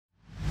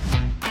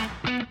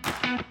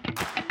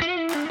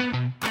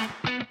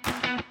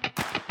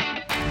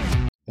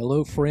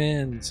Hello,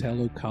 friends.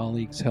 Hello,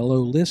 colleagues.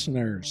 Hello,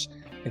 listeners.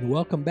 And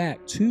welcome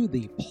back to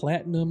the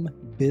Platinum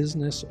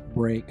Business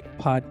Break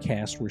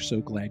podcast. We're so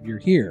glad you're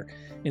here.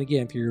 And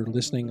again, if you're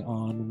listening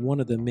on one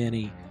of the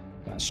many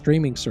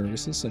streaming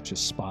services such as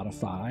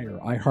Spotify or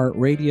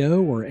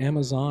iHeartRadio or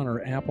Amazon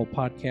or Apple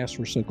Podcasts,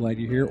 we're so glad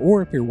you're here.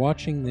 Or if you're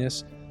watching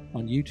this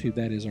on YouTube,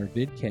 that is our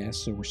vidcast,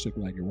 so we're so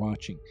glad you're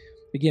watching.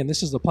 Again,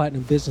 this is the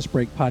Platinum Business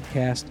Break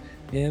podcast,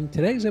 and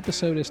today's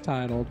episode is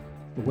titled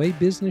The Way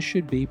Business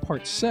Should Be,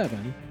 Part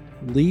 7,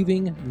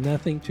 Leaving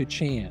Nothing to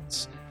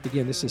Chance.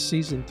 Again, this is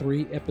Season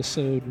 3,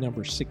 Episode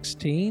number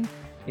 16,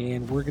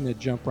 and we're going to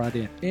jump right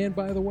in. And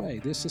by the way,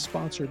 this is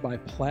sponsored by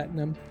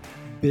Platinum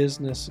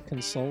Business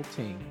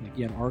Consulting.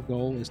 Again, our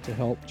goal is to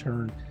help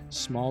turn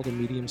small to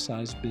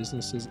medium-sized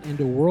businesses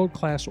into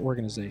world-class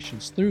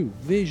organizations through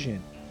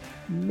vision,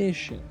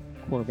 mission,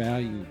 core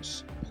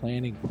values,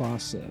 planning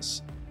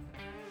process,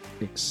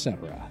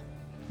 etc.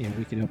 And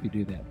we can help you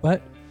do that.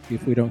 But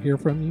if we don't hear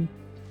from you,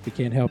 we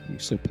can't help you.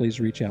 So please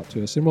reach out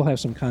to us, and we'll have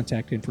some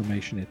contact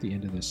information at the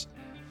end of this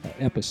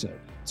episode.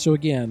 So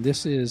again,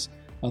 this is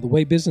The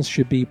Way Business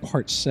Should Be,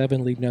 Part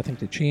 7, Leave Nothing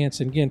to Chance.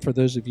 And again, for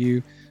those of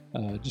you,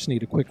 just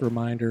need a quick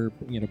reminder,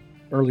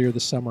 earlier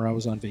this summer I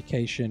was on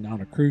vacation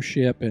on a cruise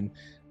ship, and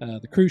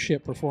the cruise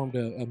ship performed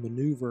a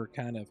maneuver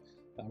kind of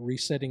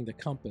resetting the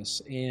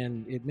compass,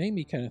 and it made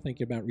me kind of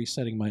think about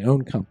resetting my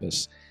own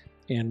compass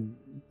and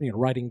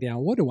writing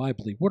down, what do I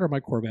believe? What are my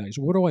core values?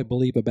 What do I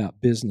believe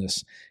about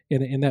business?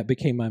 And that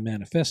became my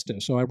manifesto.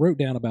 So I wrote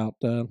down about,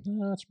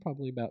 it's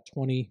probably about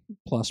 20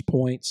 plus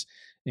points.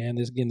 And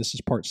this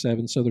is part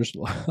 7, so there's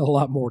a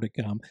lot more to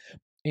come.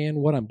 And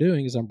what I'm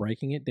doing is I'm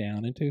breaking it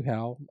down into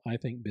how I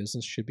think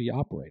business should be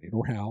operated,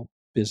 or how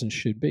business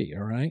should be,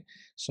 all right?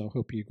 So I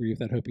hope you agree with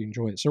that. Hope you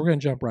enjoy it. So we're going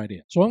to jump right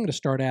in. So I'm going to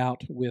start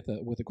out with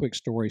a quick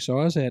story. So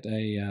I was at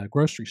a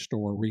grocery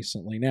store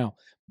recently. Now,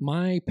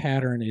 my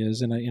pattern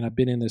is, and I've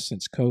been in this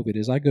since COVID,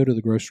 is I go to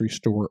the grocery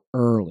store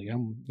early.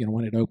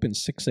 When it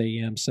opens 6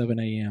 a.m., 7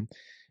 a.m.,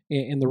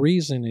 and the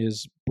reason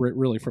is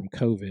really from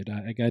COVID.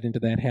 I got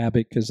into that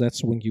habit because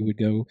that's when you would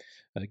go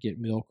get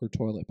milk or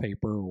toilet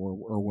paper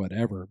or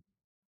whatever.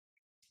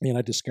 And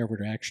I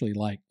discovered I actually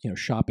like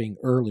shopping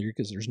earlier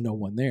because there's no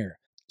one there.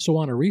 So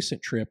on a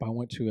recent trip, I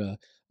went to a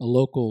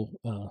local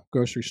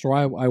grocery store.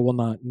 I will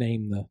not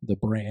name the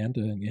brand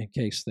in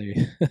case they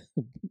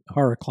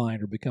are a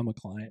client or become a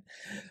client.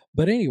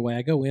 But anyway,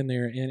 I go in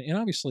there, and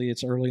obviously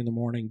it's early in the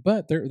morning,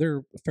 but there are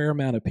a fair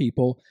amount of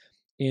people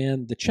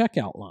in the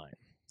checkout line.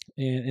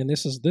 And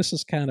this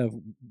is kind of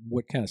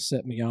what kind of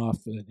set me off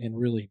and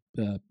really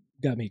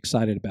got me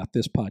excited about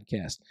this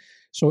podcast.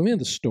 So I'm in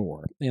the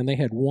store, and they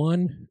had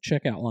one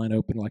checkout line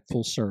open, like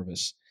full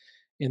service.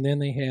 And then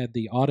they had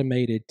the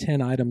automated 10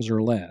 items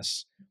or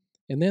less.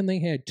 And then they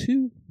had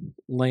 2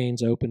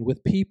 lanes open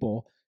with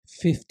people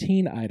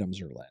 15 items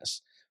or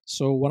less.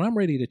 So when I'm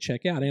ready to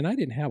check out, and I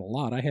didn't have a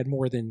lot, I had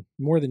more than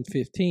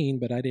 15,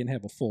 but I didn't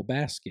have a full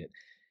basket.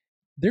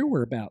 There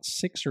were about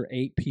 6 or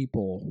 8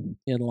 people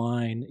in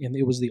line, and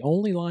it was the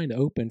only line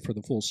open for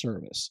the full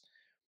service.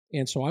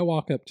 And so I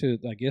walk up to,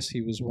 I guess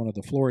he was one of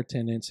the floor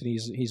attendants, and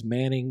he's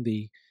manning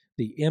the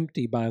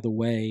empty, by the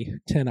way,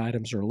 10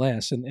 items or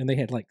less. And they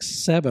had like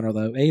 7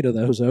 or 8 of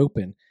those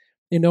open,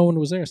 and no one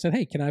was there. I said,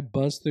 hey, can I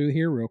buzz through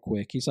here real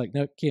quick? He's like,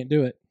 no, can't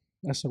do it.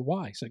 I said,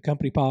 why? He said,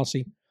 company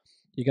policy.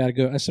 You got to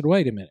go. I said,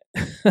 wait a minute.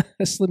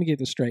 Let me get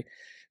this straight.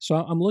 So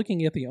I'm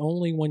looking at the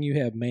only one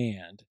you have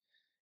manned,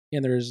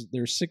 and there's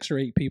 6 or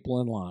 8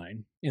 people in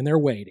line, and they're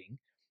waiting.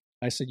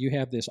 I said, you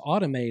have this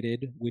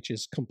automated, which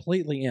is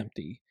completely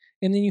empty,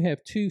 and then you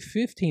have 2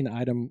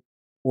 15-item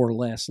or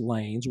less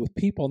lanes with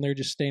people, and they're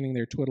just standing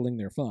there twiddling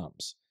their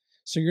thumbs.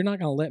 So you're not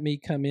going to let me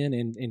come in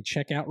and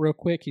check out real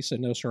quick? He said,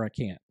 no, sir, I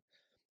can't.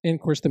 And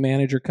of course, the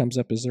manager comes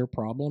up as their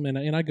problem,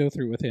 and I go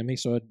through with him. He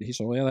said,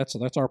 well,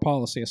 that's our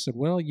policy. I said,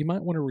 well, you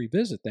might want to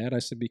revisit that. I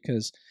said,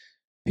 because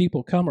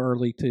people come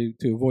early to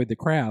avoid the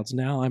crowds.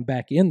 Now I'm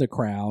back in the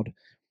crowd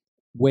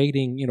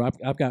waiting.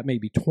 I've got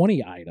maybe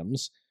 20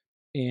 items.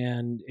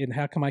 And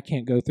how come I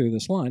can't go through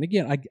this line?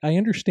 Again, I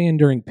understand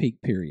during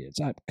peak periods.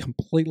 I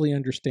completely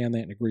understand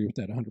that and agree with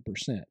that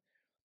 100%.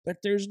 But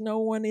there's no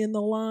one in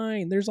the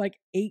line. There's like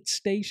 8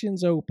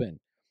 stations open.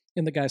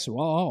 And the guy said,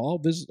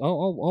 well,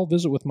 I'll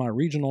visit with my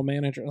regional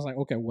manager. I was like,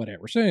 okay,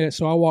 whatever.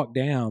 So I walked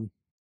down.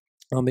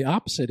 On the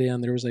opposite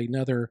end, there was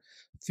another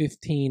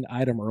 15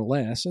 item or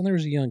less. And there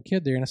was a young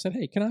kid there. And I said,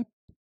 hey, can I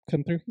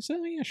come through? He said,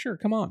 oh, yeah, sure,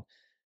 come on.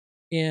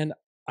 And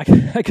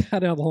I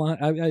got out of the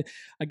line.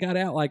 I got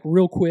out like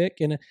real quick,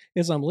 and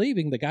as I'm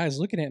leaving, the guy's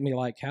looking at me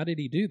like, how did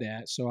he do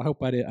that? So I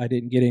hope I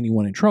didn't get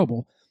anyone in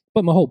trouble.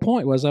 But my whole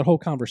point was that whole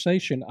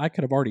conversation, I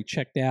could have already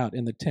checked out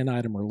in the 10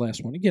 item or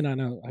less one. Again, I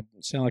know I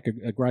sound like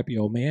a gripey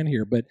old man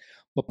here, but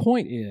the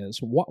point is,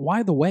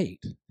 why the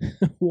wait?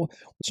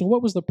 So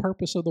what was the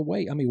purpose of the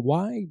wait? I mean,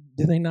 why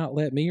did they not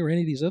let me or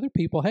any of these other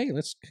people, hey,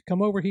 let's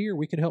come over here.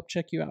 We could help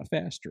check you out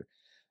faster.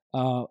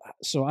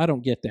 So I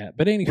don't get that.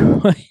 But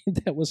anyway,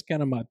 that was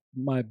kind of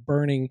my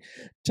burning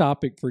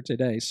topic for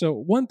today. So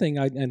one thing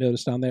I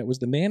noticed on that was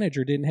the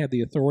manager didn't have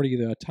the authority,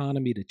 the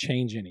autonomy to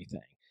change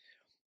anything.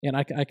 And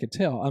I could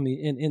tell. I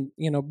mean,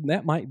 and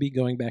that might be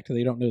going back to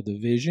they don't know the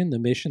vision, the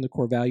mission, the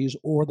core values,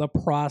 or the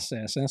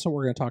process. And that's what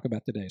we're going to talk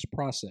about today is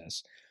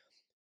process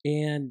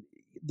and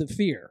the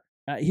fear.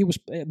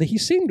 He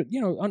seemed,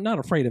 not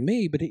afraid of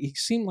me, but he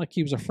seemed like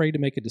he was afraid to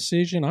make a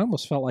decision. I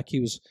almost felt like he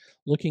was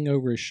looking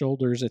over his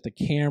shoulders at the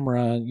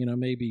camera.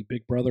 Maybe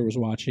Big Brother was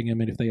watching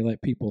him, and if they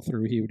let people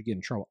through, he would get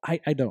in trouble.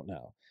 I don't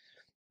know.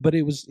 But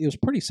it was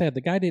pretty sad.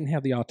 The guy didn't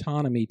have the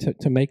autonomy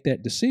to make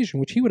that decision,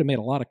 which he would have made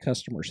a lot of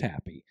customers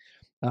happy.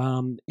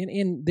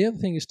 And the other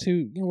thing is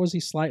too, was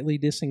he slightly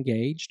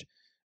disengaged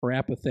or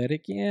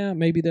apathetic? Yeah,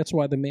 maybe that's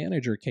why the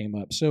manager came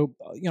up. So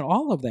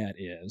all of that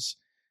is,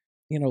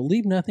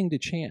 leave nothing to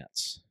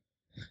chance.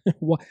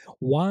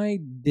 Why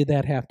did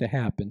that have to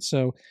happen?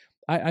 So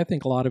I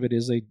think a lot of it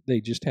is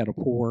they just had a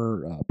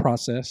poor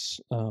process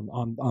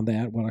on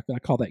that. What I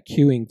call that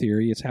queuing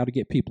theory. It's how to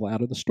get people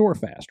out of the store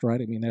fast,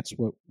 right? I mean, that's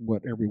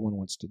what everyone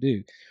wants to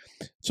do.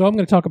 So I'm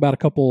going to talk about a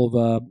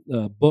couple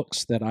of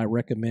books that I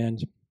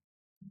recommend.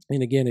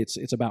 And again,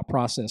 it's about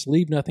process.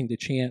 Leave nothing to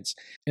chance.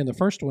 And the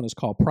first one is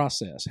called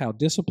Process: How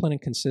Discipline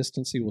and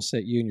Consistency Will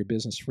Set You and Your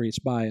Business Free. It's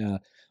by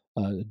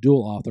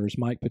dual authors,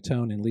 Mike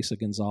Patone and Lisa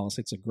Gonzalez.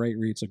 It's a great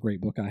read. It's a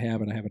great book. I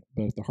have it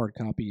both the hard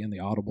copy and the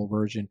Audible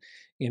version,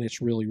 and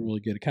it's really, really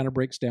good. It kind of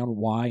breaks down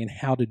why and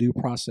how to do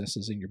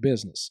processes in your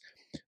business.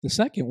 The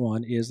second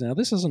one is, now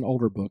this is an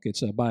older book.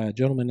 It's by a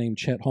gentleman named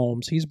Chet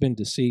Holmes. He's been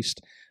deceased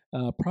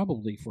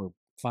probably for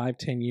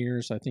 5-10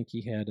 years. I think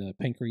he had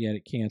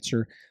pancreatic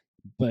cancer.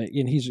 But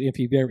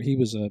he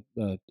was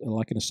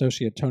like an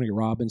associate of Tony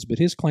Robbins. But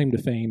his claim to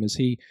fame is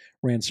he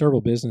ran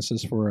several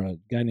businesses for a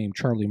guy named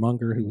Charlie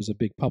Munger, who was a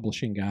big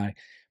publishing guy,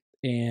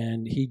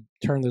 and he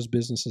turned those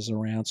businesses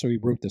around. So he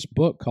wrote this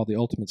book called The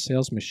Ultimate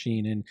Sales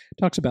Machine, and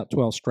talks about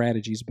 12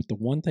 strategies. But the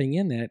one thing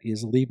in that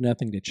is leave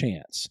nothing to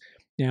chance.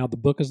 Now, the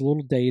book is a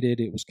little dated.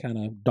 It was kind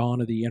of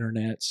dawn of the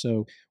internet.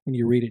 So when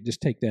you read it,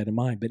 just take that in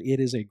mind. But it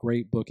is a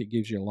great book. It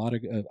gives you a lot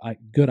of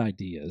good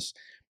ideas.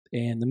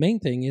 And the main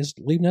thing is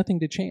leave nothing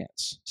to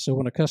chance. So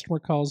when a customer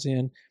calls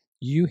in,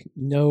 you've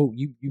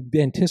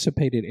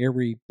anticipated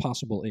every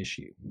possible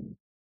issue.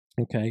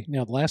 Okay.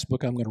 Now, the last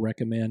book I'm going to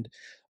recommend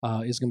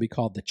is going to be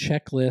called The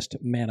Checklist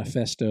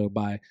Manifesto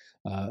by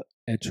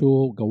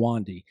Atul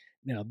Gawande.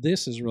 Now,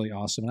 this is really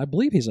awesome. I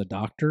believe he's a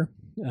doctor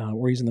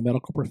or he's in the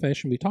medical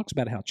profession. But he talks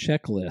about how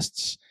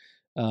checklists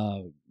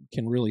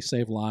can really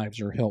save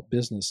lives or help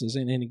businesses.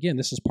 And again,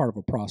 this is part of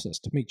a process.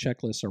 To me,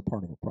 checklists are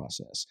part of a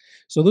process.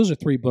 So those are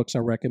 3 books I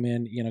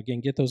recommend.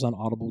 Again, get those on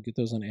Audible, get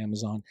those on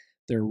Amazon.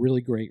 They're really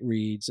great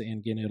reads. And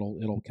again,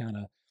 it'll kind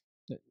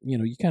of,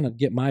 you kind of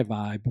get my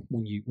vibe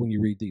when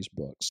you read these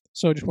books.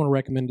 So I just want to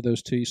recommend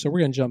those to you. So we're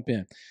going to jump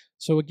in.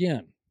 So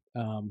again,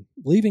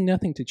 leaving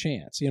nothing to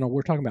chance.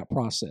 We're talking about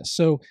process.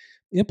 So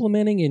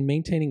implementing and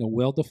maintaining a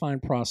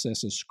well-defined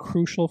process is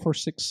crucial for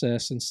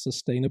success and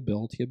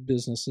sustainability of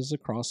businesses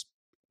across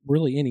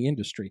really any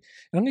industry.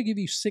 And I'm going to give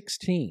you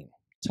 16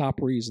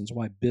 top reasons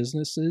why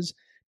businesses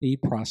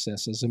need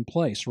processes in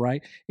place,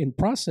 right? And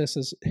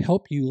processes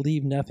help you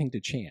leave nothing to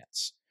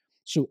chance.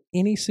 So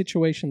any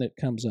situation that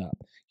comes up,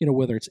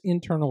 whether it's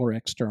internal or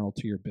external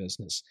to your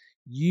business,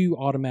 you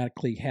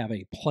automatically have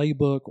a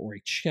playbook or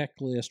a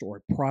checklist or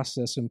a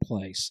process in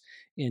place.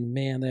 And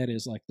man, that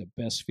is like the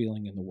best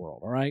feeling in the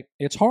world. All right.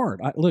 It's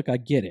hard. I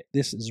get it.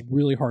 This is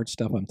really hard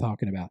stuff I'm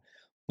talking about,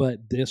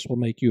 but this will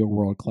make you a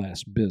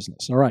world-class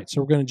business. All right.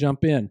 So we're going to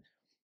jump in.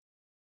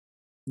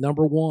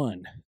 Number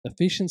 1,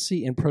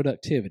 efficiency and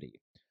productivity.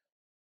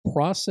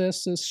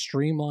 Processes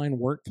streamline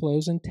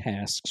workflows and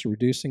tasks,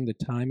 reducing the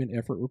time and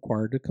effort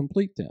required to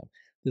complete them.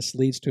 This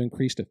leads to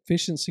increased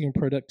efficiency and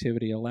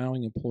productivity,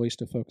 allowing employees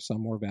to focus on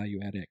more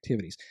value-added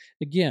activities.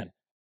 Again,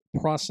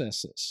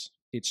 processes.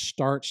 It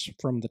starts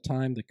from the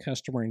time the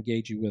customer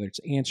engages you, whether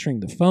it's answering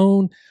the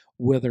phone,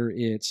 whether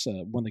it's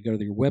when they go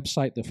to your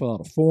website, they fill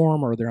out a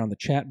form, or they're on the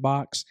chat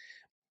box.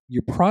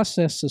 Your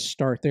processes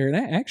start there. And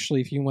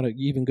actually, if you want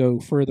to even go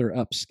further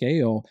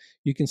upscale,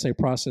 you can say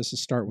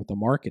processes start with the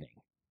marketing.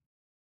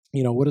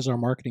 What is our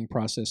marketing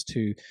process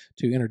to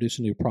introduce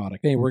a new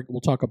product? Hey,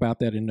 we'll talk about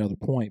that in another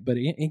point. But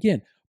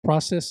again,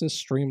 processes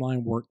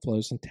streamline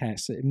workflows and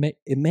tasks.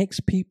 It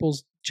makes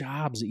people's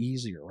jobs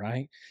easier,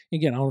 right?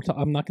 Again,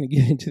 I'm not going to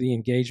get into the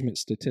engagement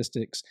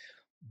statistics,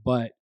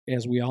 but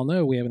as we all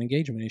know, we have an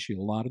engagement issue.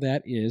 A lot of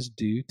that is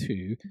due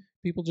to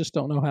people just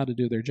don't know how to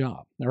do their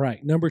job. All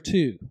right, number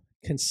 2,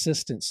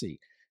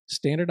 consistency.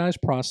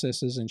 Standardized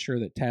processes ensure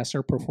that tasks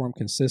are performed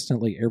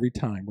consistently every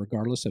time,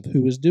 regardless of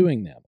who is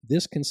doing them.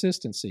 This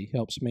consistency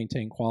helps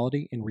maintain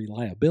quality and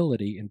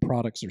reliability in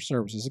products or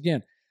services.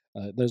 Again,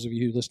 those of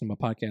you who listen to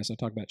my podcast, I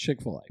talk about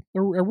Chick-fil-A.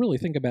 Or really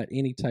think about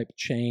any type of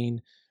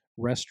chain,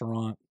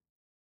 restaurant,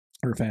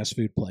 or fast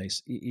food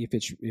place. If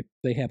it's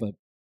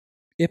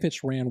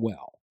ran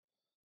well.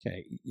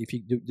 Okay,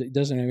 it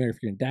doesn't matter if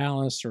you're in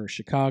Dallas or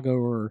Chicago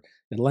or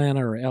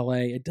Atlanta or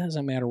LA. It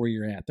doesn't matter where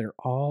you're at. They're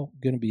all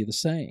going to be the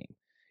same.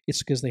 It's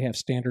because they have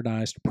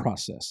standardized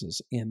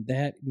processes, and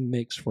that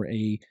makes for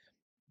a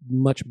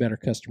much better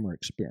customer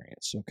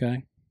experience,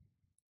 okay?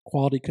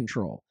 Quality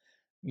control.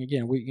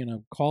 Again,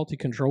 quality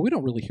control. We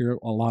don't really hear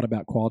a lot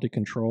about quality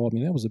control. I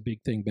mean, that was a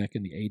big thing back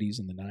in the 80s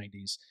and the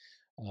 90s,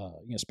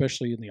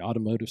 especially in the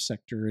automotive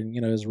sector.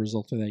 And, as a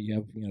result of that, you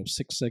have,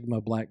 Six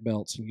Sigma black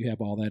belts, and you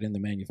have all that in the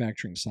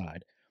manufacturing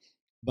side.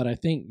 But I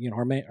think,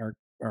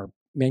 our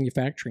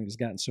manufacturing has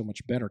gotten so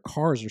much better.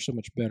 Cars are so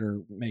much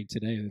better made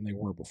today than they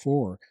were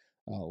before.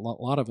 A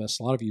lot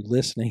of you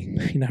listening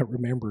may not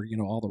remember,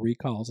 all the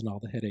recalls and all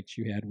the headaches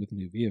you had with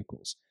new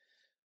vehicles.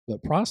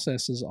 But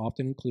processes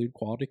often include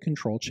quality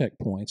control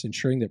checkpoints,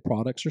 ensuring that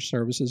products or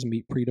services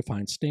meet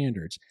predefined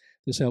standards.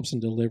 This helps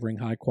in delivering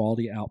high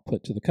quality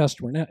output to the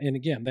customer. Now, and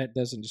again, that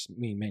doesn't just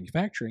mean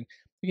manufacturing.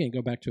 Again,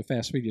 go back to a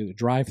fast food, the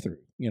drive-through.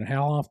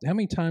 How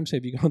many times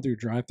have you gone through a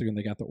drive-through and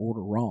they got the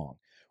order wrong,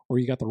 or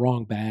you got the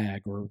wrong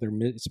bag, or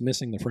it's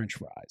missing the French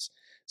fries?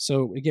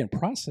 So again,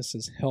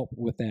 processes help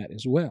with that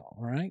as well.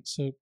 All right,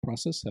 so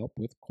process help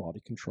with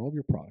quality control of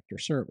your product or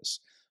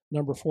service.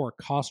 Number 4,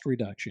 cost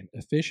reduction.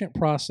 Efficient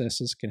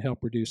processes can help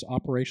reduce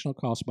operational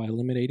costs by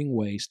eliminating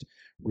waste,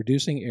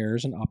 reducing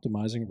errors, and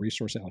optimizing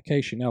resource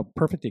allocation. Now,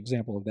 perfect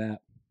example of that.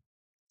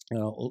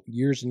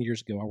 Years and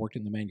years ago, I worked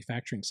in the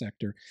manufacturing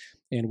sector,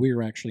 and we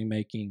were actually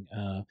making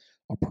a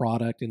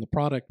product, and the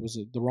product was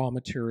the raw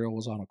material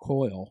was on a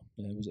coil.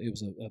 It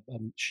was a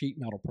sheet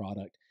metal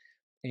product,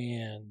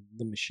 and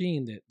the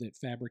machine that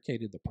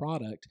fabricated the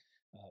product,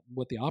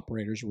 what the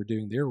operators were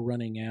doing, they're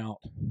running out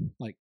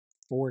like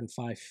 4 and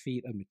 5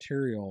 feet of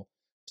material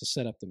to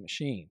set up the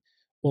machine.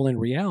 Well, in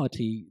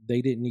reality,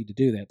 they didn't need to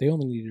do that. They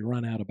only needed to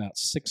run out about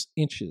 6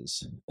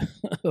 inches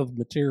of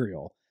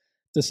material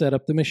to set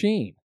up the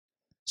machine.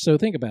 So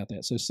think about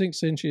that. So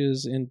 6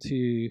 inches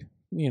into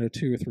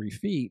 2 or 3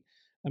 feet.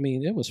 I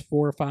mean, it was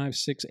 4, 5,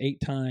 6,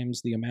 8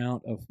 times the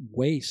amount of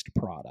waste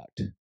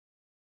product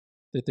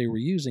that they were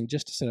using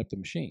just to set up the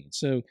machine.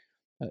 So,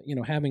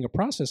 having a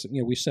process,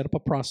 we set up a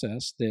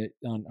process that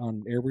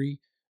on every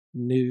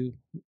new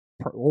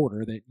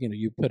order that,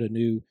 you put a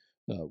new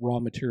raw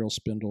material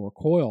spindle or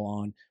coil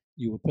on,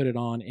 you would put it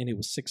on, and it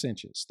was 6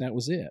 inches. That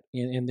was it.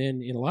 And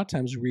then a lot of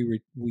times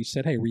we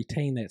said, hey,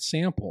 retain that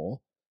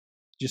sample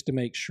just to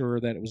make sure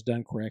that it was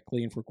done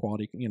correctly and for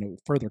quality,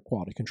 further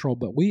quality control.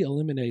 But we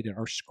eliminated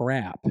our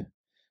scrap.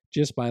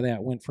 Just by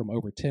that, went from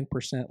over 10%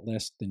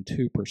 less than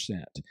 2%.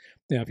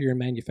 Now, if you're in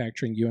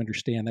manufacturing, you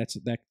understand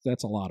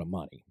that's a lot of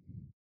money.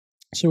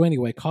 So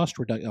anyway, cost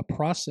reduction, a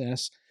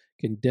process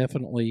can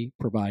definitely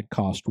provide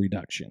cost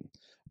reduction.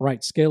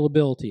 Right,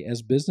 scalability.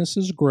 As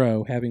businesses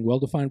grow, having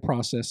well-defined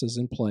processes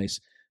in place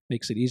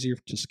makes it easier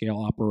to scale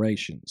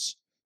operations.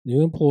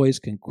 New employees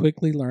can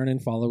quickly learn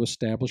and follow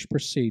established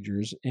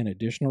procedures, and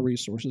additional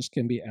resources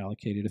can be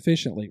allocated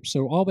efficiently.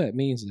 So all that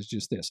means is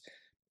just this.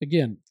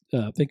 Again,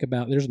 think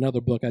about, there's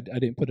another book, I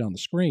didn't put it on the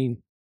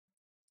screen.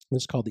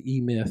 It's called The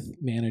E-Myth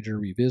Manager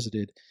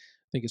Revisited.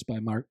 I think it's by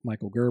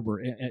Michael Gerber.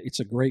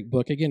 It's a great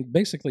book. Again,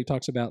 basically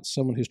talks about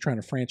someone who's trying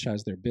to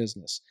franchise their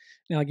business.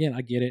 Now, again,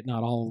 I get it.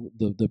 Not all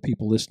the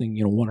people listening,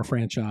 want to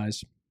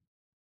franchise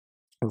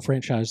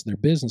their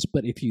business.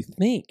 But if you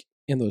think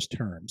in those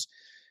terms,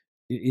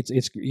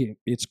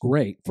 it's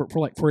great.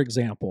 For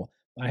example,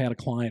 I had a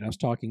client I was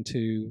talking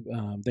to.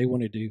 They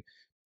wanted to.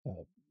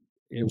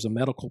 It was a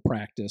medical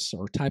practice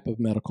or type of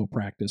medical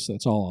practice.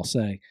 That's all I'll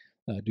say.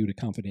 Due to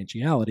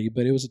confidentiality,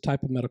 but it was a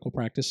type of medical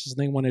practice, and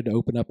they wanted to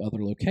open up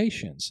other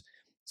locations.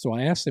 So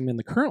I asked them, in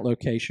the current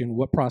location,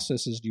 what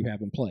processes do you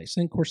have in place?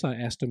 And of course, I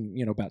asked them,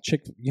 about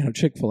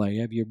Chick-fil-A.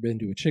 Have you ever been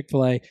to a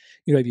Chick-fil-A?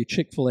 Have you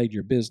Chick-fil-A'd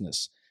your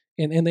business?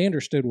 And they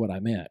understood what I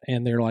meant,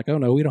 and they're like, oh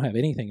no, we don't have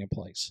anything in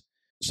place.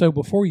 So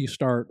before you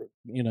start,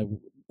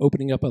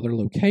 opening up other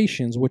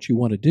locations, what you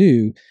want to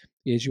do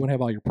is you want to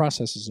have all your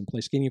processes in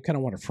place. Again, you kind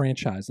of want to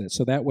franchise that,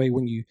 so that way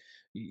when you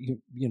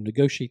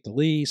negotiate the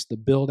lease, the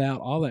build out,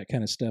 all that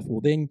kind of stuff,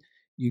 well, then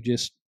you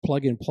just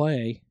plug and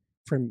play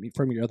from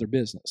your other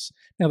business.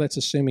 Now, that's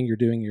assuming you're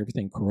doing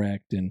everything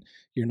correct and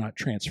you're not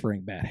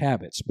transferring bad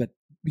habits. But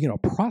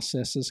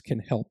processes can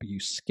help you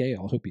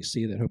scale. Hope you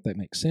see that. Hope that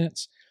makes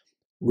sense.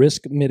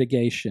 Risk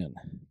mitigation.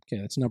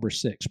 Okay, that's number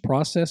 6.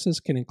 Processes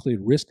can include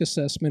risk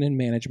assessment and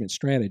management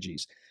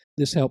strategies.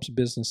 This helps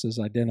businesses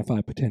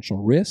identify potential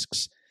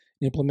risks,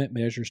 implement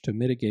measures to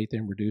mitigate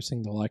them,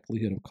 reducing the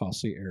likelihood of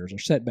costly errors or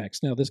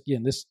setbacks. Now, this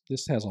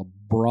has a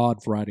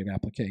broad variety of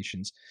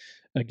applications.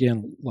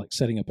 Again, like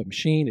setting up a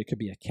machine, it could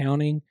be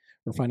accounting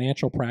or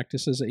financial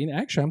practices. And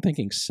actually, I'm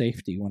thinking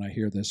safety when I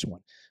hear this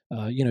one.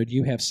 Do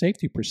you have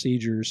safety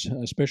procedures,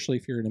 especially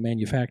if you're in a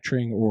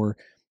manufacturing or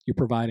you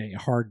provide a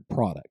hard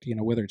product,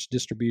 whether it's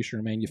distribution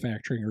or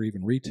manufacturing or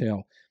even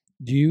retail?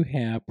 Do you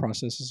have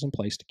processes in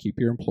place to keep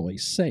your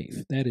employees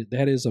safe?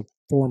 That is a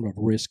form of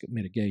risk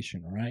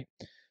mitigation, all right?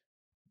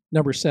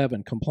 Number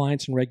 7,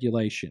 compliance and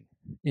regulation.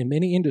 In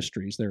many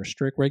industries, there are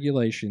strict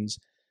regulations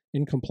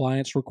and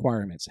compliance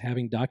requirements.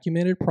 Having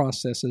documented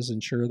processes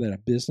ensure that a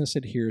business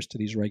adheres to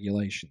these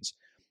regulations,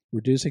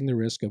 reducing the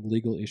risk of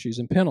legal issues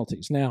and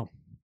penalties. Now,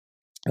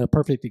 a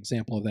perfect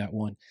example of that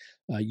one.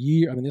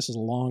 This is a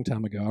long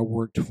time ago. I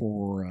worked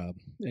for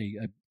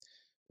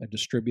a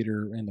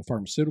distributor in the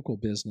pharmaceutical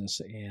business,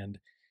 and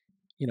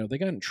they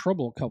got in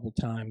trouble a couple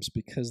times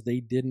because they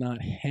did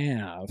not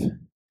have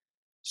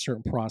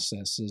certain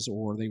processes,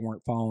 or they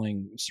weren't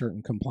following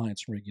certain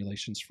compliance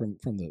regulations from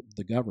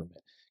the government,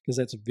 because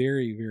that's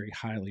very, very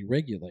highly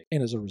regulated.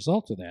 And as a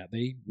result of that,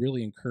 they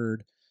really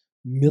incurred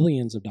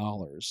millions of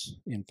dollars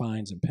in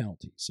fines and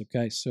penalties.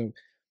 Okay, so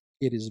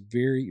it is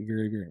very,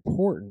 very, very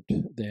important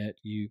that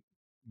you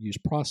use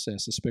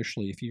process,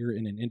 especially if you're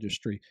in an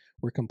industry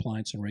where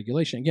compliance and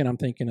regulation. Again, I'm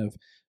thinking of,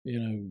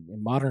 a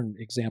modern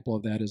example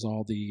of that is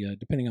all the,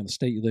 depending on the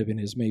state you live in,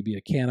 is maybe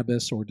a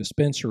cannabis or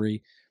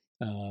dispensary.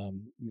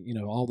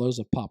 All those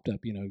have popped up.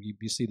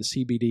 You see the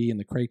CBD and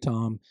the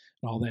kratom and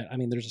all that. I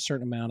mean, there's a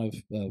certain amount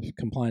of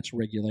compliance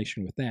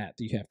regulation with that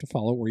you have to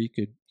follow, or you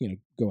could,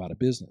 go out of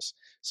business.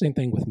 Same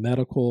thing with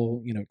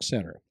medical, et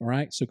cetera. All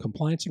right. So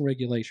compliance and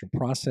regulation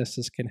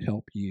processes can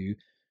help you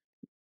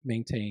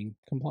maintain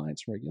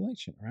compliance and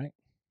regulation. All right.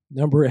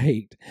 Number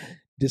 8,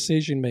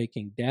 decision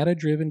making.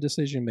 Data-driven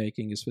decision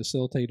making is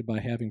facilitated by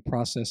having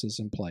processes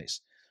in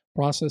place.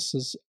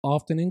 Processes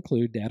often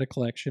include data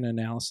collection,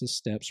 analysis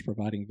steps,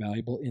 providing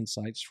valuable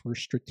insights for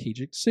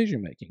strategic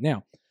decision making.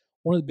 Now,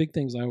 one of the big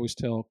things I always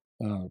tell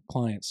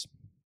clients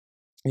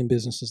in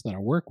businesses that I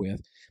work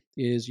with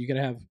is you got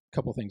to have a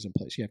couple of things in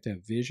place. You have to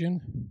have vision,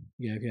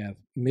 you have to have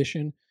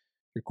mission,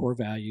 your core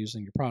values,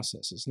 and your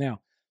processes. Now,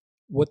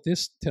 what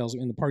this tells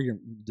me in the part of your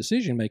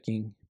decision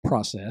making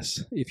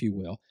process, if you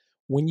will,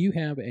 when you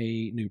have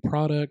a new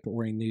product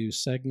or a new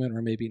segment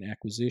or maybe an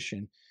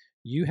acquisition,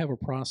 you have a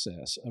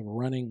process of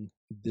running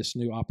this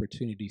new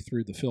opportunity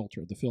through the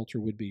filter. The filter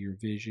would be your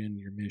vision,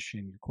 your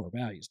mission, your core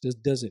values.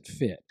 Does it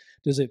fit?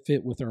 Does it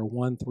fit with our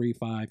 1, 3,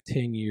 5,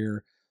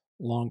 10-year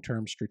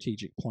long-term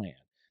strategic plan?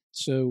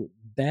 So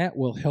that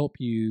will help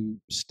you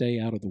stay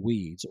out of the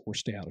weeds or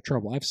stay out of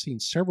trouble. I've seen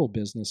several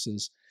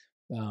businesses,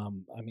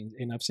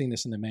 and I've seen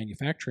this in the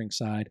manufacturing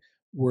side,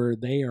 where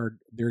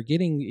they're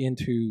getting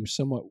into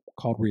somewhat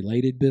called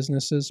related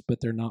businesses, but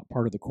they're not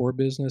part of the core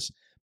business,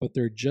 but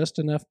they're just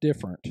enough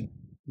different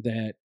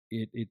that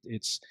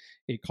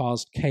it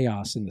caused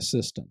chaos in the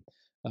system.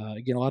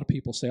 Again, a lot of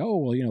people say, "Oh,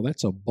 well,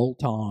 that's a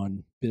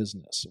bolt-on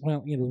business."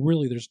 Well,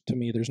 really,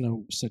 there's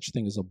no such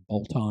thing as a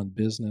bolt-on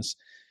business.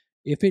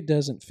 If it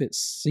doesn't fit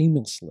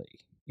seamlessly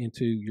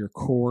into your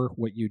core,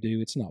 what you do,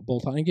 it's not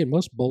bolt-on. Again,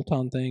 most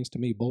bolt-on things, to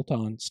me,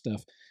 bolt-on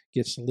stuff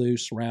gets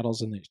loose,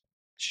 rattles, and then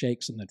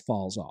shakes and then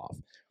falls off.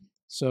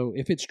 So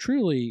if it's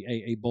truly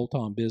a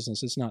bolt-on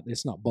business, it's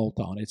not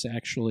bolt-on. It's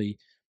actually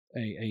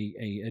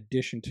a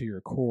addition to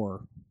your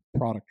core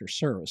product or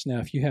service. Now,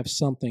 if you have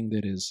something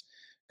that is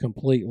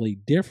completely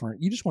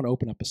different, you just want to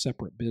open up a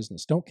separate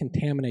business. Don't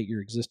contaminate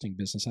your existing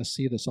business. I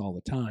see this all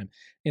the time,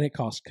 and it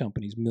costs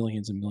companies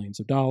millions and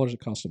millions of dollars. It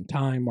costs them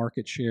time,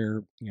 market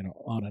share,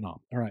 on and on.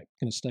 All right,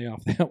 going to stay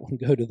off that one,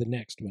 go to the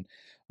next one.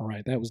 All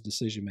right, that was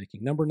decision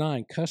making. Number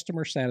 9,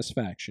 customer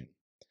satisfaction.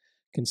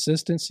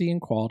 Consistency and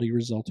quality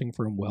resulting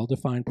from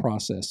well-defined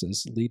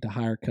processes lead to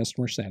higher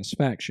customer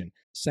satisfaction.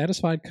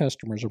 Satisfied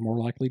customers are more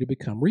likely to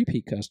become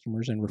repeat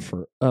customers and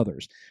refer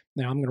others.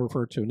 Now, I'm going to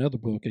refer to another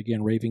book,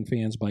 again, Raving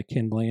Fans by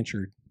Ken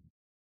Blanchard.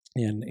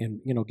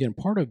 And again,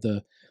 part of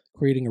the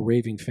creating a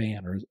raving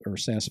fan or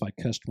satisfied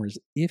customers,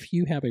 if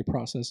you have a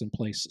process in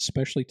place,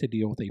 especially to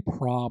deal with a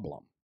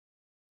problem.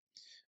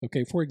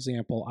 Okay, for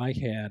example, I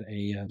had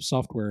a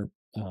software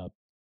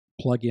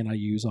plugin I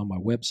use on my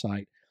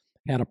website,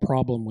 had a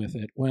problem with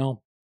it.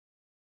 Well,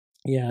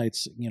 yeah,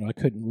 it's, I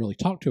couldn't really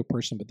talk to a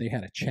person, but they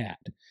had a chat.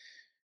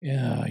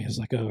 Yeah, it was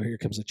like, oh, here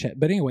comes the chat.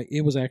 But anyway,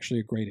 it was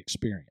actually a great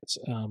experience.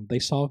 They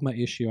solved my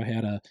issue. I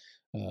had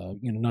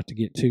not to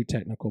get too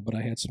technical, but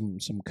I had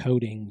some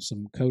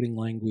coding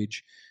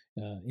language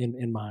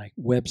in my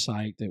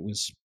website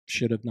that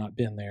should have not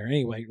been there.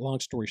 Anyway, long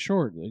story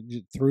short,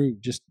 through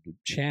just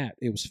chat,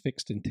 it was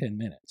fixed in 10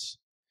 minutes.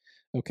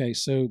 Okay,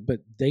 so, but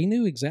they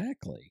knew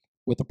exactly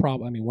what the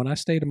problem. I mean, when I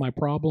stated my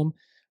problem,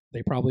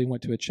 they probably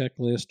went to a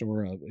checklist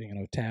or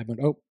a tab and,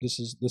 oh, this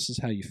is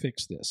how you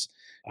fix this.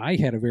 I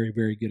had a very,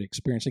 very good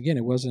experience. Again,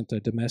 it wasn't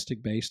a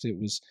domestic based. It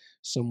was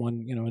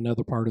someone,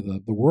 another part of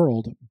the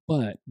world.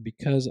 But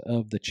because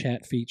of the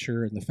chat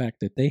feature and the fact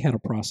that they had a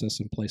process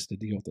in place to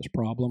deal with this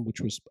problem, which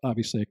was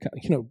obviously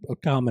a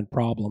common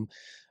problem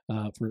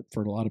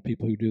for a lot of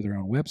people who do their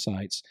own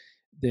websites,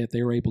 that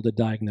they were able to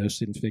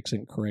diagnose it and fix it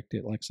and correct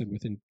it, like I said,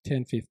 within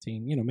 10,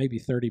 15, maybe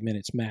 30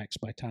 minutes max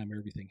by the time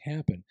everything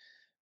happened.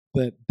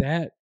 But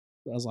that,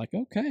 I was like,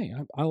 okay,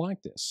 I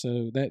like this.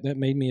 So that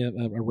made me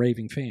a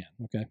raving fan.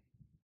 Okay.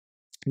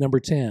 Number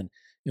 10,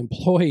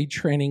 employee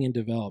training and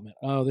development.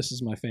 Oh, this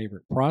is my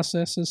favorite.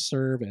 Processes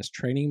serve as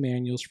training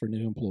manuals for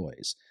new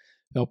employees,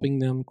 helping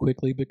them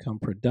quickly become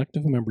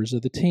productive members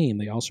of the team.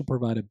 They also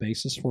provide a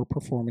basis for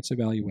performance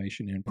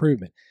evaluation and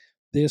improvement.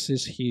 This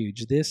is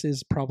huge. This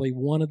is probably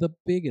one of the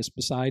biggest,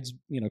 besides,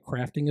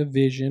 crafting a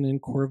vision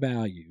and core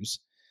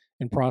values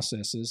and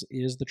processes,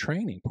 is the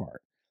training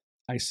part.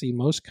 I see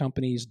most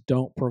companies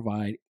don't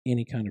provide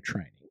any kind of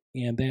training.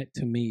 And that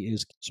to me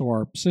is, so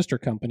our sister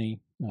company,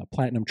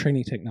 Platinum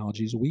Training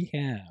Technologies, we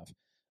have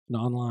an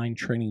online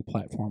training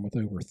platform with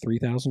over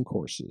 3,000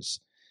 courses,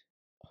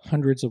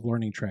 hundreds of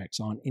learning tracks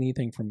on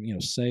anything from,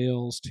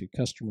 sales to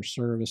customer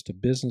service to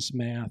business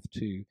math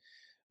to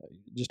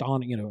just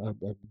on,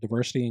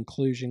 diversity,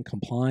 inclusion,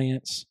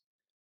 compliance,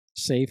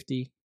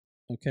 safety.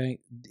 Okay.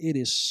 It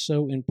is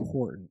so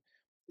important,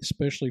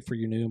 especially for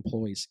your new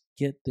employees.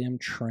 Get them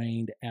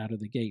trained out of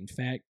the gate. In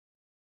fact,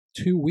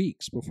 2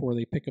 weeks before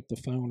they pick up the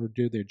phone or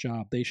do their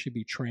job, they should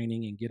be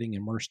training and getting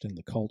immersed in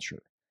the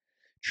culture.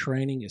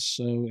 Training is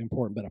so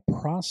important, but a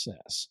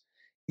process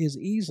is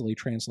easily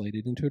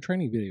translated into a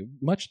training video.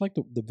 Much like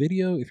the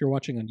video, if you're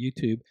watching on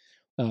YouTube,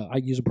 I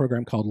use a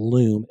program called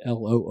Loom,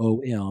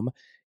 Loom.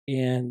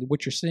 And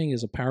what you're seeing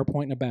is a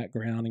PowerPoint in the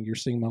background, and you're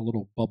seeing my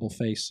little bubble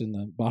face in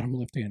the bottom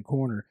left-hand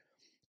corner.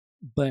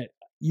 But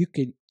you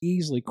could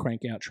easily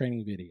crank out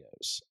training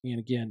videos. And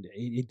again,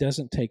 it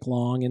doesn't take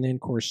long. And then,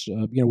 of course,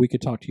 we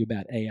could talk to you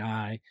about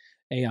AI.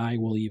 AI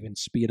will even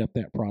speed up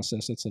that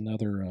process. It's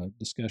another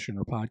discussion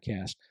or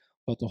podcast.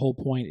 But the whole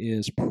point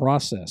is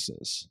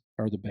processes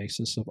are the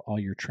basis of all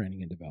your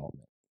training and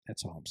development.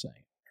 That's all I'm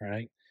saying. All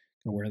right?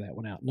 Gonna wear that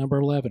one out. Number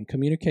 11,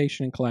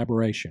 communication and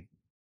collaboration.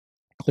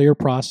 Clear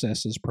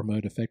processes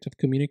promote effective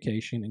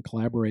communication and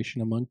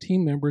collaboration among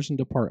team members and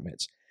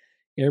departments.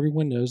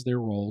 Everyone knows their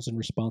roles and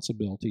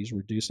responsibilities,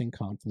 reducing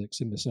conflicts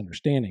and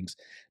misunderstandings.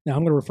 Now, I'm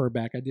going to refer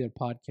back. I did a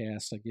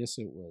podcast. I guess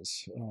it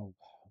was,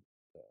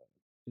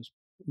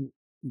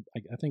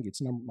 I think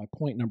it's my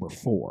point number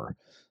 4,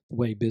 the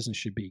way business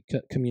should be,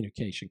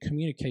 communication.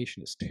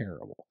 Communication is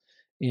terrible.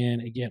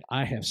 And again,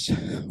 I have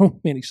so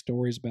many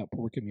stories about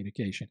poor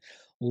communication.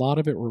 A lot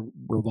of it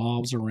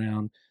revolves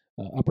around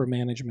upper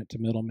management to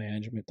middle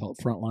management to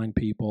frontline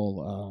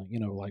people.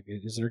 Like,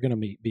 is there going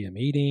to be a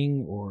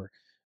meeting, or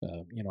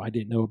I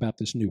didn't know about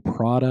this new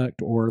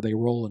product, or they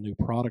roll a new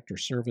product or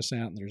service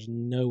out and there's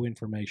no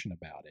information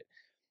about it.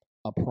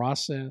 A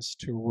process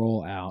to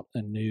roll out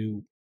a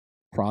new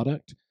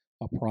product,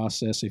 a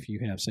process if you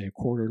have, say, a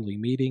quarterly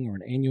meeting or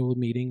an annual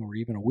meeting or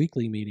even a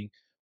weekly meeting.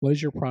 What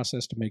is your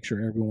process to make sure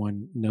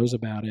everyone knows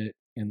about it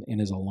and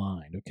is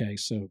aligned? Okay,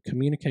 so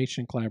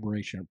communication,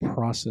 collaboration,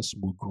 process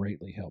will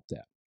greatly help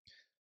that.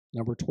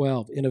 Number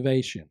 12,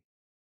 innovation.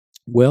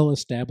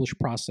 Well-established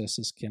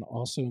processes can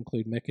also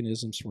include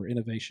mechanisms for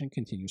innovation and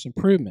continuous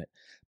improvement.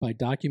 By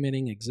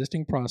documenting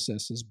existing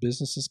processes,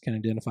 businesses can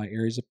identify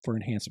areas for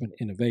enhancement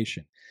and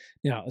innovation.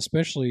 Now,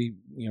 especially,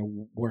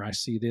 where I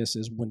see this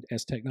is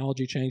as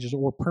technology changes,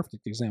 or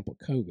perfect example,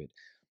 COVID.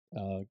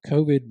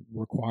 COVID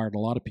required a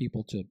lot of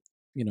people to,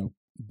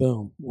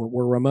 boom,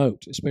 we're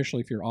remote,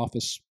 especially if you're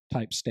office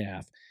type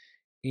staff,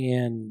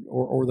 and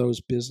or those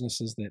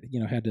businesses that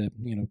had to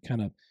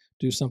kind of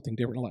do something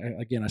different. Like,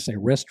 again, I say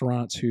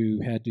restaurants who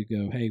had to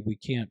go, hey, we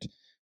can't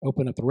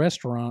open up the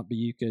restaurant, but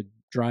you could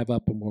drive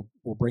up and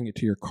we'll bring it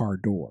to your car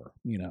door,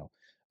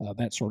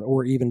 that sort of,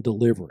 or even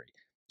delivery.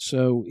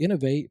 So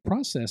innovate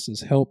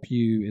processes help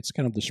you. It's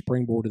kind of the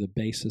springboard of the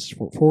basis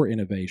for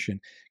innovation,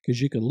 because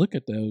you can look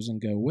at those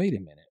and go, wait a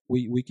minute,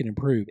 we can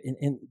improve.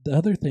 And the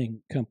other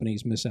thing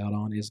companies miss out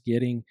on is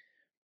getting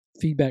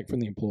feedback from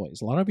the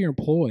employees. A lot of your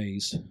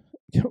employees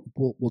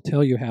will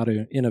tell you how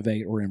to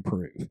innovate or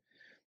improve,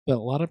 but a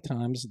lot of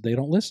times they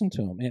don't listen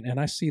to them. And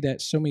I see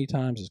that so many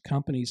times as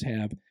companies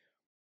have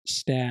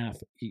staff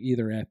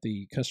either at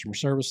the customer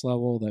service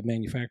level, the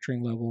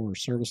manufacturing level, or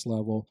service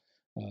level,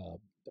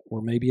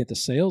 or maybe at the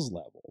sales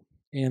level,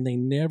 and they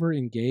never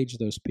engage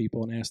those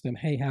people and ask them,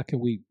 hey, how can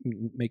we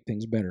make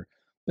things better?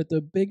 But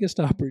the biggest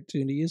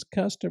opportunity is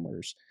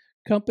customers.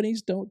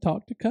 Companies don't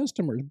talk to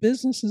customers.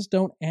 Businesses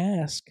don't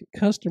ask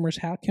customers,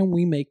 how can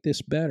we make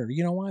this better?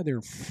 You know why? They're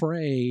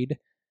afraid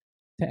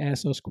to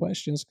ask those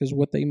questions, because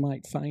what they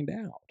might find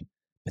out.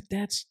 But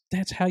that's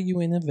how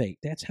you innovate.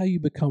 That's how you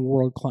become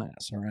world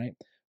class, all right?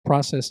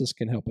 Processes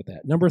can help with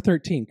that. Number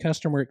 13,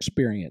 customer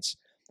experience.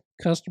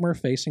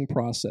 Customer-facing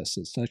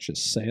processes such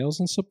as sales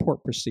and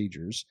support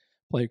procedures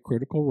play a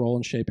critical role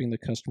in shaping the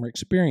customer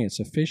experience.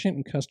 Efficient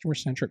and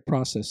customer-centric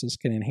processes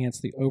can enhance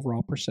the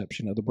overall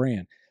perception of the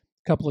brand.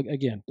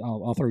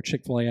 I'll throw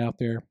Chick-fil-A out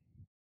there.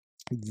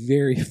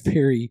 Very,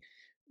 very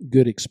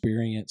good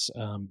experience.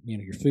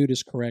 Your food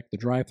is correct, the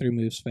drive-through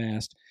moves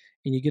fast,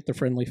 and you get the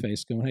friendly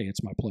face going, hey,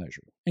 it's my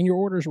pleasure. And your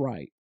order's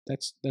right.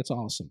 That's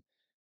awesome.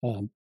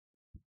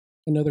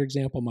 Another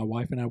example, my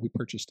wife and I, we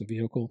purchased a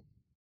vehicle,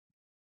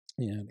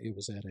 and it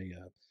was at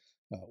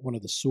one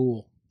of the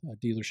Sewell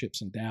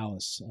dealerships in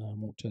Dallas. I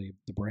won't tell you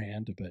the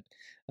brand, but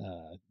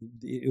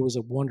it was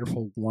a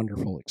wonderful,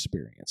 wonderful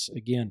experience.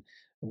 Again,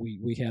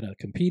 we had a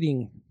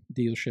competing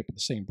dealership with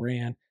the same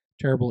brand,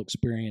 terrible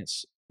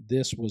experience.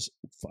 This was,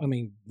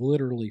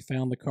 literally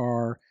found the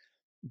car.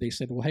 They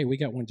said, well, hey, we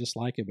got one just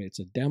like it, but it's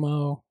a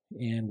demo,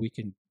 and we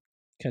can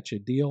catch a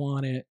deal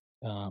on it.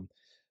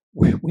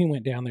 We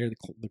went down there.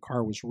 The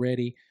car was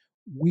ready.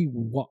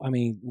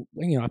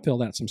 I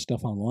filled out some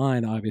stuff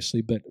online,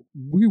 obviously, but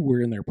we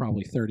were in there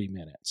probably 30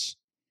 minutes.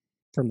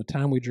 From the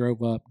time we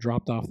drove up,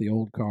 dropped off the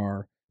old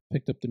car,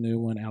 picked up the new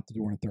one, out the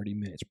door in 30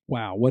 minutes.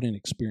 Wow, what an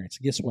experience.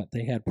 Guess what?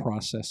 They had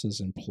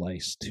processes in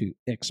place to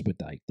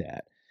expedite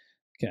that.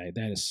 Okay,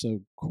 that is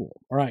so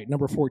cool. All right,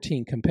 number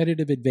 14,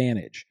 competitive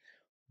advantage.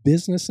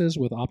 Businesses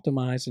with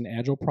optimized and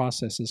agile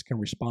processes can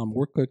respond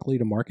more quickly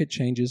to market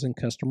changes and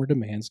customer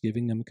demands,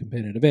 giving them a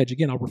competitive edge.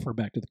 Again, I'll refer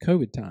back to the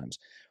COVID times.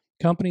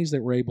 Companies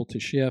that were able to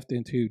shift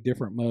into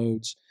different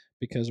modes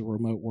because of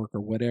remote work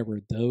or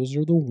whatever, those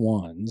are the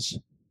ones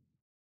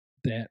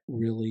that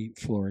really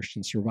flourished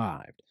and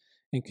survived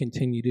and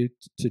continue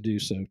to do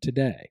so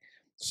today.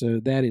 So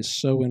that is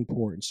so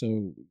important.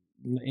 So,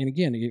 and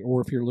again,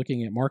 or if you're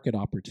looking at market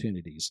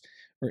opportunities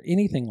or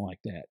anything like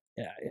that,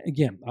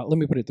 again, let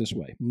me put it this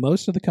way.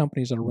 Most of the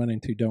companies I run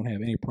into don't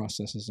have any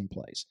processes in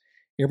place.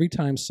 Every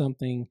time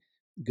something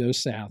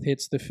goes south,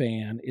 hits the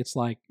fan, it's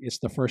like it's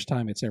the first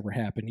time it's ever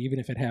happened. Even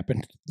if it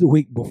happened the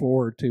week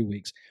before or 2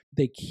 weeks,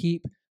 they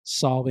keep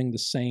solving the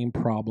same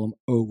problem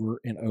over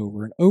and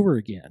over and over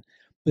again.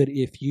 But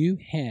if you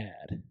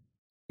had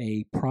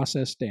a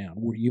process down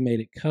where you made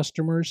it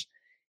customers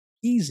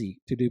easy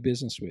to do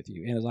business with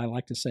you, and as I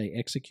like to say,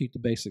 execute the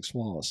basics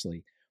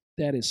flawlessly,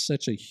 that is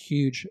such a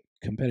huge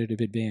competitive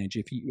advantage.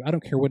 I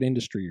don't care what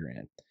industry you're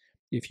in,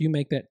 if you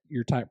make that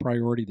your top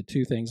priority, the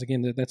two things,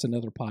 again, that's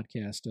another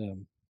podcast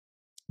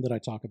that I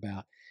talk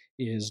about,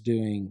 is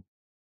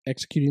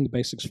executing the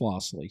basics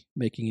flawlessly,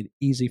 making it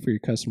easy for your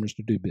customers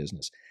to do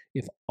business.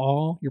 If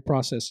all your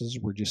processes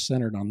were just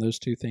centered on those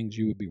two things,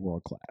 you would be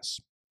world class.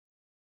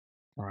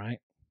 All right,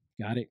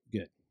 got it?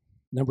 Good.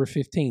 Number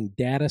 15,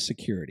 data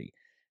security.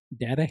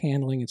 Data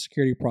handling and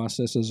security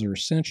processes are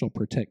essential to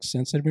protect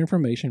sensitive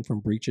information from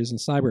breaches and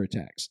cyber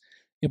attacks.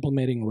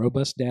 Implementing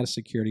robust data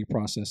security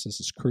processes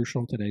is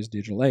crucial in today's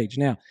digital age.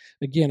 Now,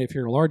 again, if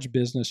you're a large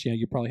business,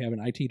 you probably have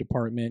an IT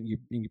department. You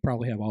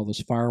probably have all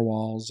those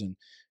firewalls and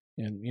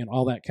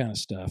all that kind of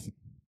stuff.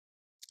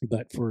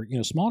 But for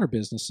smaller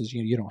businesses,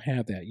 you don't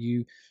have that.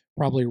 You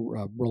probably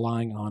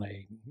relying on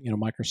a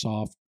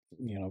Microsoft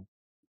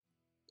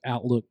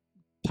Outlook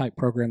type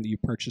program that you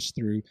purchase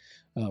through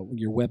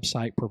your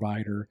website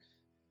provider.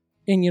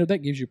 And,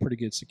 that gives you pretty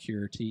good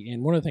security.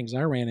 And one of the things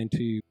I ran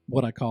into,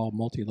 what I call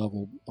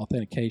multi-level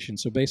authentication.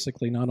 So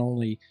basically, not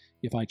only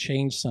if I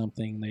change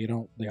something,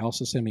 they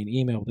also send me an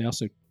email, they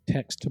also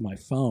text to my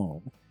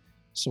phone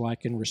so I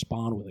can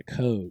respond with a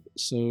code.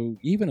 So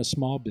even a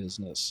small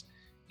business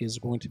is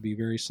going to be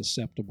very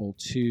susceptible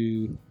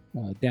to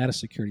data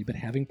security, but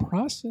having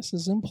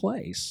processes in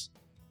place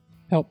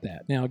help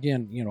that. Now,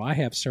 again, I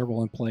have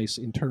several in place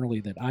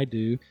internally that I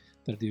do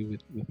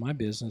with my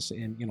business.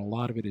 And, a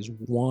lot of it is,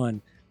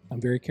 one, I'm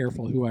very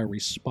careful who I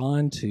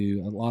respond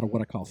to. A lot of what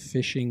I call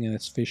phishing, and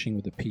that's phishing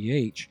with a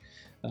PH.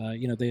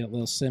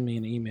 They'll send me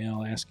an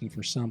email asking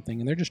for something,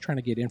 and they're just trying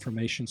to get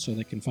information so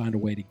they can find a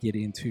way to get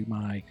into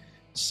my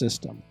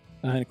system.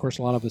 And of course,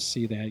 a lot of us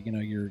see that,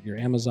 your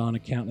Amazon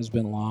account has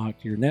been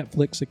locked, your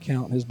Netflix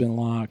account has been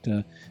locked,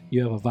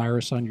 you have a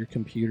virus on your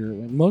computer.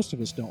 Most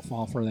of us don't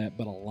fall for that,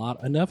 but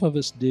enough of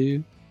us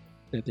do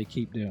that they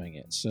keep doing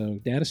it. So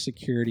data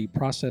security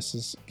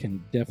processes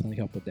can definitely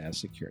help with data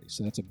security.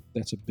 So that's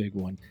a big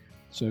one.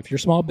 So if you're a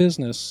small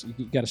business,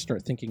 you got to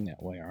start thinking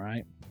that way, all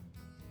right?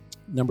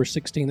 Number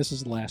 16, this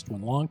is the last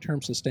one, long-term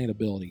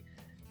sustainability.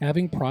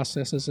 Having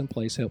processes in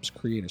place helps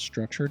create a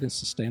structured and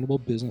sustainable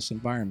business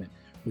environment,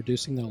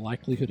 reducing the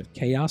likelihood of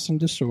chaos and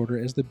disorder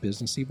as the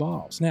business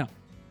evolves. Now,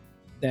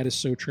 that is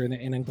so true,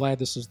 and I'm glad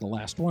this is the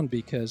last one,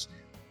 because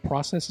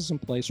processes in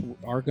place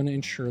are going to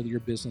ensure that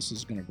your business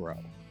is going to grow.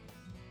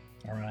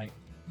 All right?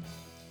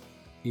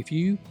 If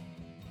you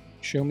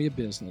show me a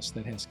business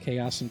that has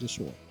chaos and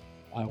disorder,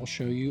 I will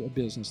show you a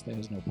business that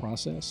has no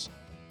process,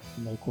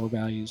 no core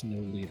values,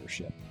 no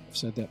leadership. I've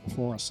said that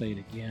before. I'll say it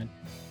again.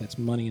 That's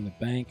money in the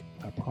bank.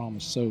 I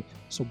promise. So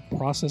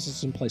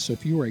processes in place. So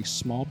if you are a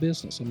small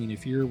business,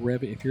 if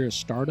you're a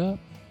startup,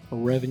 a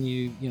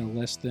revenue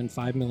less than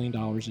 $5 million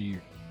a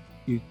year,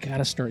 you got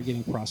to start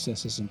getting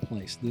processes in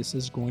place. This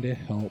is going to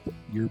help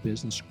your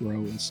business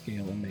grow and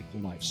scale and make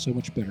life so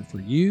much better for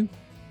you,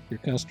 your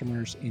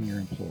customers, and your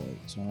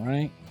employees. All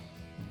right.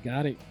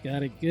 Got it.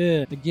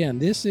 Good. Again,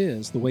 this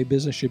is The Way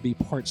Business Should Be,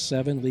 Part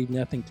 7, Leave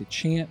Nothing to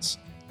Chance.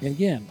 And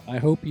again, I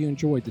hope you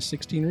enjoyed the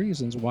 16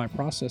 reasons why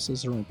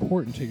processes are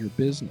important to your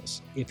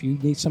business. If you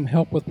need some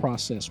help with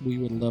process, we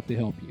would love to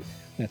help you.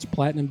 That's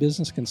Platinum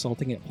Business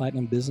Consulting at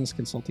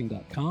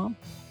platinumbusinessconsulting.com,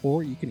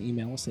 or you can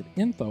email us at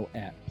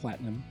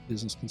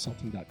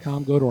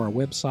info@platinumbusinessconsulting.com. Go to our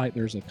website.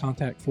 There's a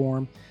contact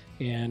form.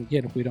 And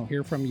again, if we don't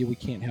hear from you, we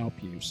can't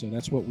help you. So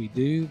that's what we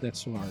do.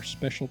 That's our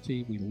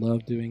specialty. We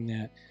love doing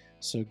that.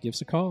 So give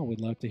us a call.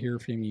 We'd love to hear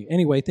from you.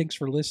 Anyway, thanks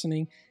for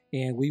listening,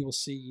 and we will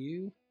see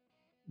you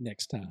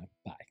next time.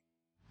 Bye.